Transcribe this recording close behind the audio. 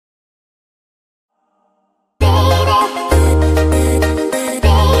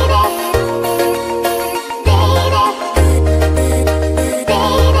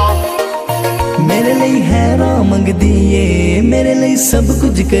मेरे लिए हैरान मंग दिए, मेरे लिए सब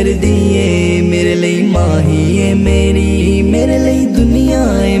कुछ कर दिए, मेरे लिए माही है मेरी, मेरे लिए दुनिया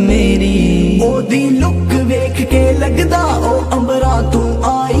है मेरी। ओदी लुक वेख के लगदा ओ अंबरा तू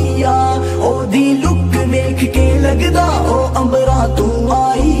आईया, ओदी लुक वेख के लगदा ओ अंबरा तू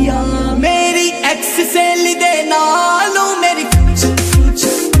आईया। मेरी एक्स सहेली दे नालों मेरी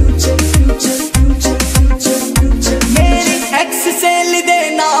मेरी एक्स सहेली दे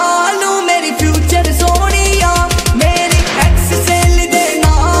नालों मेरी फ्यूचर सोनिया, मेरी एक्स सहेली दे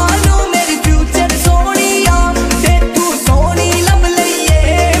नालों मेरी फ्यूचर सोनिया। ते तू सोनी लब लईए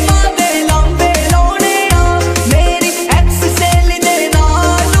मां दे लंबे लोने आ, मेरी एक्स सहेली दे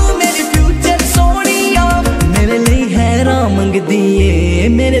नालों मेरी फ्यूचर सोनिया। मेरे लिए हैरान मंग दिए,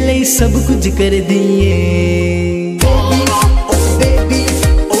 मेरे लिए सब कुछ कर दिए।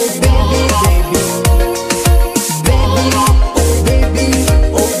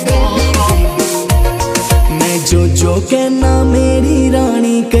 जो कहना मेरी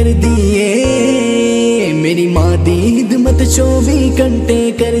रानी कर दिए, मेरी माँ दी हिदमत 24 घंटे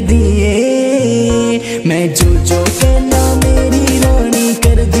कर दिए। मैं जो कहना मेरी रानी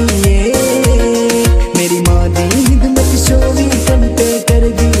कर दिए, मेरी माँ दी हिदमत 24 घंटे कर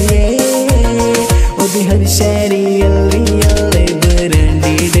दिए। ओदी हर शहरी अल्ली अल्ले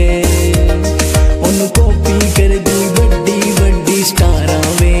बरंडी दे, ओनू कॉपी कर दी बड़ी बड़ी स्टारां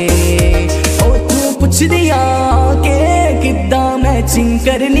वे। ओ तू पुछ दिया किद्दां मैचिंग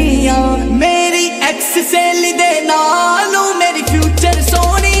करनी आ, मेरी एक्स सहेली दे नालों मेरी फ्यूचर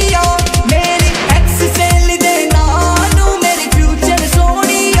सोनिया, मेरी एक्स सहेली दे नालों मेरी फ्यूचर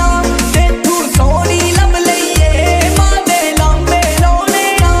सोनिया। ते तू सोनी लब लईए मां दे लंबे लोने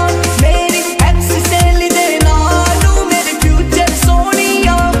आ, मेरी एक्स सहेली दे नालों मेरी फ्यूचर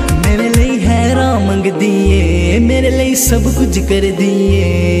सोनिया। मेरे लिए हैरान मंग दिए, मेरे लिए सब कुछ कर दिए।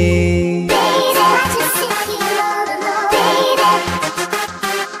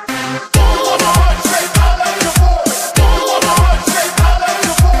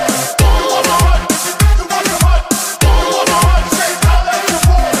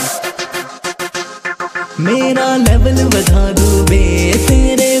 मेरा लेवल वधा दूबे,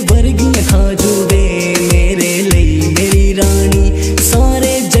 तेरे वर्गियां खा जूबे, मेरे लिए मेरी रानी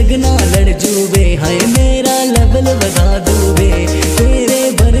सारे जगना लड़ जूबे। हाय मेरा लेवल वधा दूबे, तेरे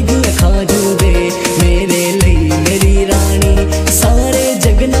वर्गियां खा जूबे, मेरे लिए मेरी रानी सारे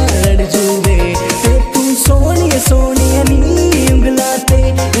जगना लड़ जूबे। ते तू सोनिया सोनिया नी उंगला ते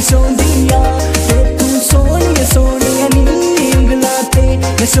नशोंदिया, ते तू सोनिया सोनिया नी उंगला ते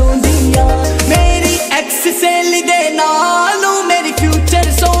नशोंदिया। मेरी एक्स सहेली दे नालों मेरी फ्यूचर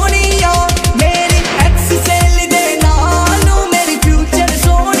सोनिया, मेरी एक्स सहेली दे नालों मेरी फ्यूचर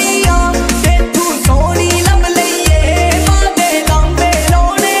सोनिया। ते तू सोनी लब लईए मां दे लंबे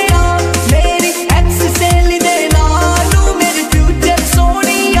लोने आ, मेरी एक्स सहेली दे नालों मेरी फ्यूचर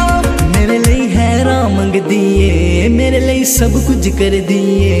सोनिया। मेरे लिए हैरान मंग दिए, मेरे लिए सब कुछ कर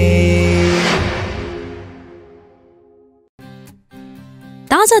दिए।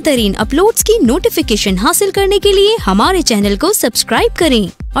 ताज़ा तरीन अपलोड्स की नोटिफिकेशन हासिल करने के लिए हमारे चैनल को सब्सक्राइब करें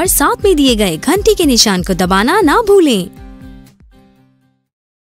और साथ में दिए गए घंटी के निशान को दबाना ना भूलें।